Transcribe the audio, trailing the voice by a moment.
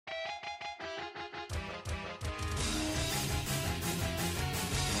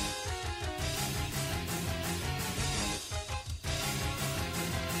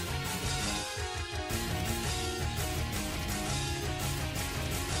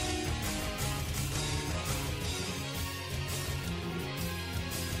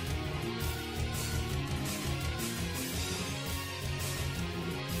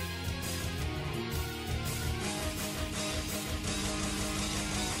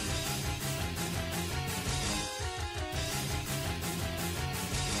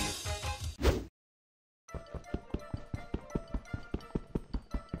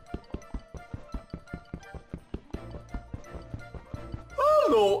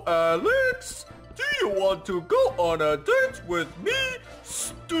Hello, Alex. Do you want to go on a date with me,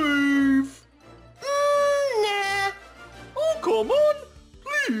 Steve? Nah. Oh, come on.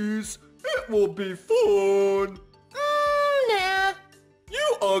 Please. It will be fun. Nah.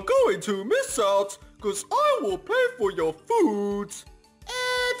 You are going to miss out, because I will pay for your food.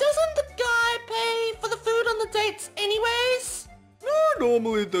 Doesn't the guy pay for the food on the dates anyways? No,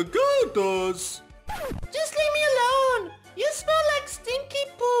 normally the girl does. Just leave me alone. You smell like stinky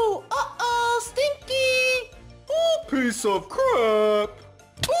poo. Uh-oh, stinky. Oh, piece of crap.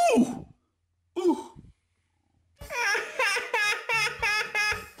 Ooh. Ooh.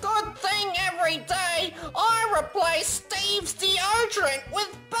 Good thing every day I replace Steve's deodorant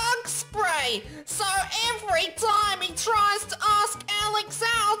with bug spray. So every time he tries to ask Alex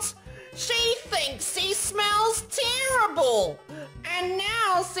out, she thinks he smells terrible. And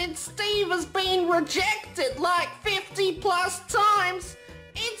now since Steve has been rejected like 50 plus times,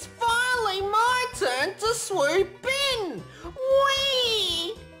 it's finally my turn to swoop in.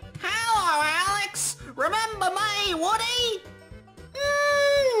 Whee! Hello, Alex. Remember me, Woody?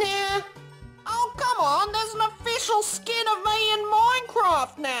 Nah. Oh, come on. There's an official skin of me in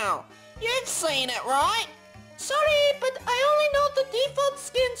Minecraft now. You've seen it, right? Sorry, but I only know the default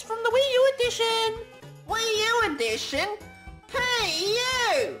skins from the Wii U edition. Wii U edition? Hey,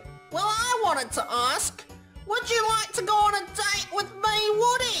 you! Well, I wanted to ask, would you like to go on a date with me,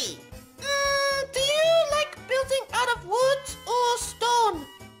 Woody? Do you like building out of wood or stone?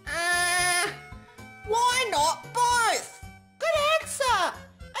 Why not both? Good answer!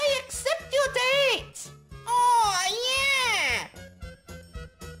 I accept your date! Oh, yeah!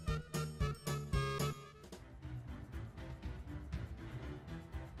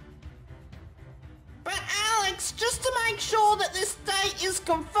 But Alex, just to make sure that this date is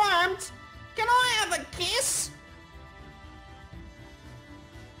confirmed, can I have a kiss?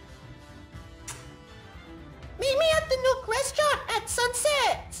 Meet me at the Nook restaurant at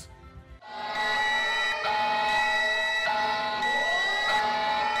sunset!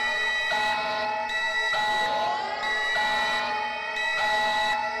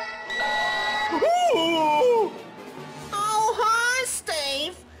 Ooh. Oh, hi,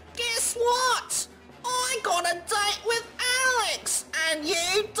 Steve. Guess what? I got a date with Alex, and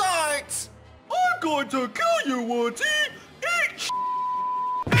you don't. I'm going to kill you, Woody. Eat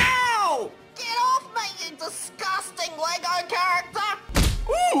Ow! Get off me, you disgusting Lego character!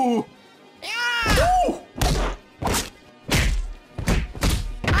 Ooh. Yeah! Ooh.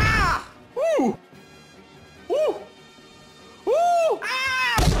 Ah! Ooh. Ooh. Ooh.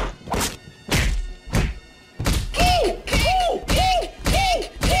 Ah! King! King! King! King!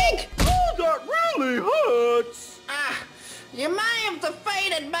 King! Oh, that really hurts. You may have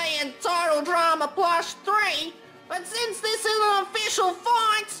defeated me in Total Drama Plush 3, but since this is an official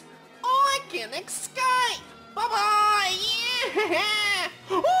fight, I can escape! Bye-bye! Yeah!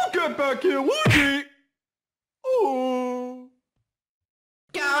 Oh, get back here, Woody. Oh.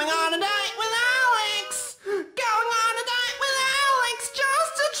 Going on a date with Alex! Going on a date with Alex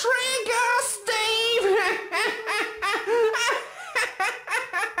just to trigger Steve!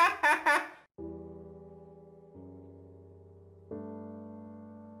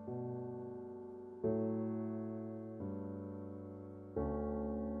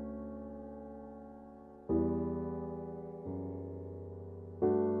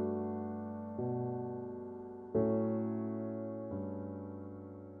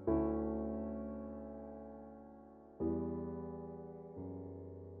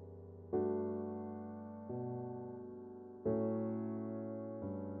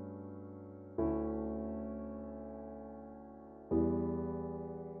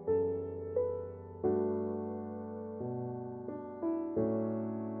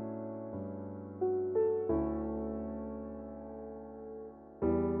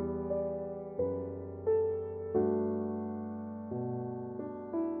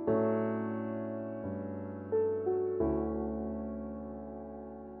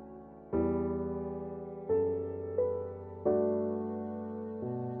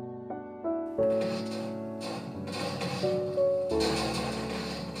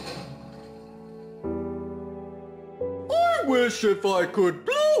 I wish if I could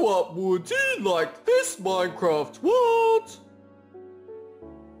blow up Woody like this Minecraft world.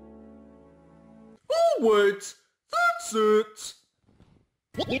 Oh wait, that's it.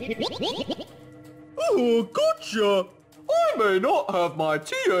 Oh, gotcha. I may not have my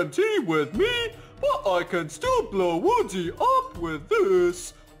TNT with me, but I can still blow Woody up with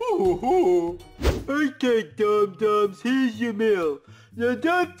this. Ooh. Okay, Dum-Dums, here's your meal. Now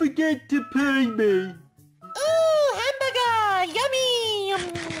don't forget to pay me. Ooh, hamburger!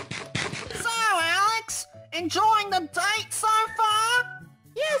 Yummy! Enjoying the date so far?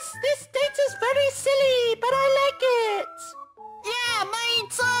 Yes, this date is very silly, but I like it. Yeah, me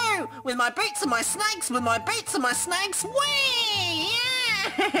too! With my boots and my snakes, with my boots and my snakes, whee!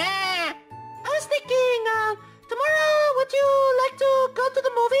 Yeah! I was thinking, tomorrow would you like to go to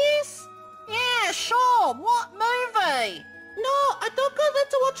the movies? Yeah, sure. What movie? No, I don't go there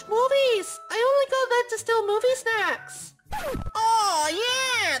to watch movies. I only go there to steal movie snacks. Oh,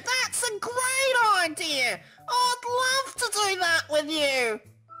 yeah, that's a great idea. I'd love to do that with you.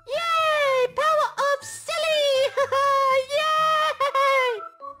 Yay! Power of silly!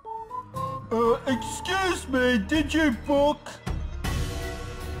 Yay! Excuse me, did you book?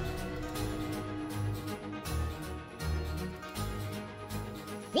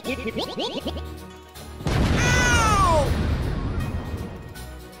 Ow!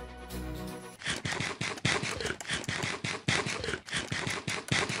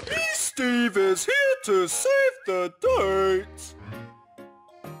 Steve is here to save the date.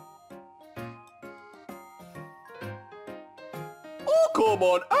 Oh, come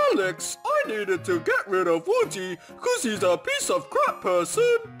on, Alex. I needed to get rid of Woody because he's a piece of crap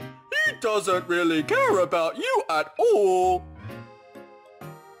person. He doesn't really care about you at all.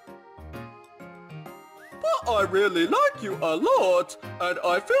 But I really like you a lot, and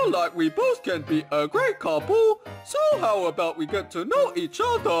I feel like we both can be a great couple. So how about we get to know each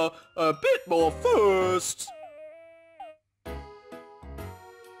other a bit more first?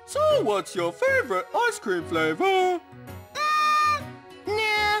 So what's your favorite ice cream flavor? Nah.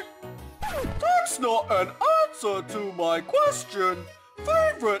 That's not an answer to my question.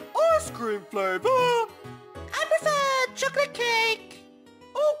 Favorite ice cream flavor? I prefer chocolate cake.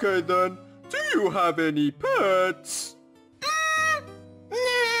 Okay then. Do you have any pets? Nah.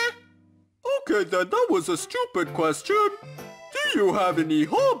 Okay then, that was a stupid question. Do you have any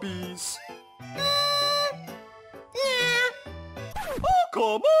hobbies? Nah. Oh,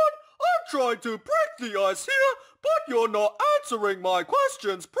 come on! I'm trying to break the ice here, but you're not answering my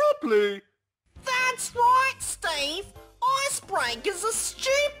questions properly. That's right, Steve. Icebreakers are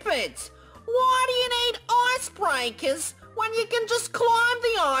stupid. Why do you need icebreakers when you can just climb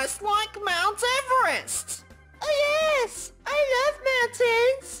the ice like Mount Everest? Oh yes, I love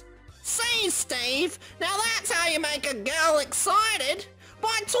mountains. See, Steve, now that's how you make a girl excited,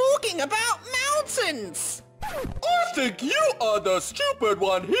 by talking about mountains. I think you are the stupid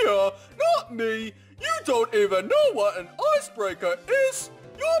one here, not me. You don't even know what an icebreaker is.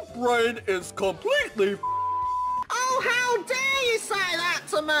 Your brain is completely Oh, how dare you say that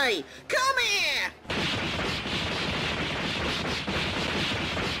to me? Come here!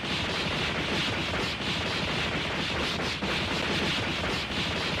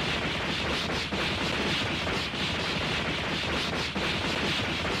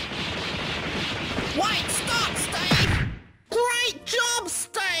 Wait, stop, Steve! Great job,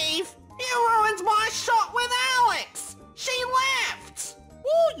 Steve! You ruined my shot with Alex! She left!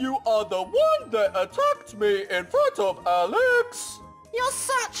 Well, you are the one that attacked me in front of Alex. You're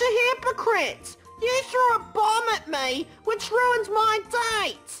such a hypocrite! You threw a bomb at me, which ruined my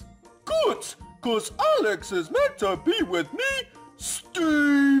date! Good, cause Alex is meant to be with me,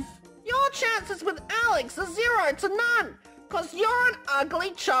 Steve. Your chances with Alex are 0 to none, cause you're an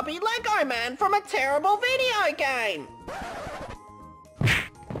ugly, chubby Lego man from a terrible video game!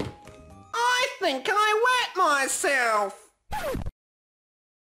 I think I wet myself!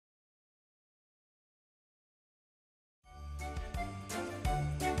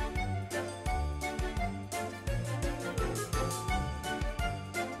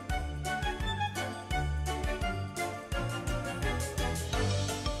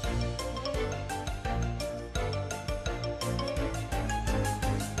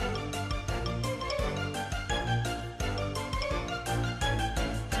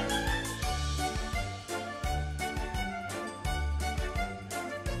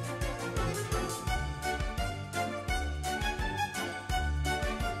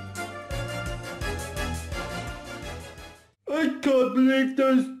 I can't believe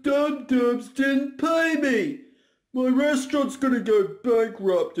those dum-dums didn't pay me. My restaurant's gonna go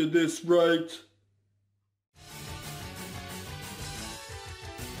bankrupt at this rate.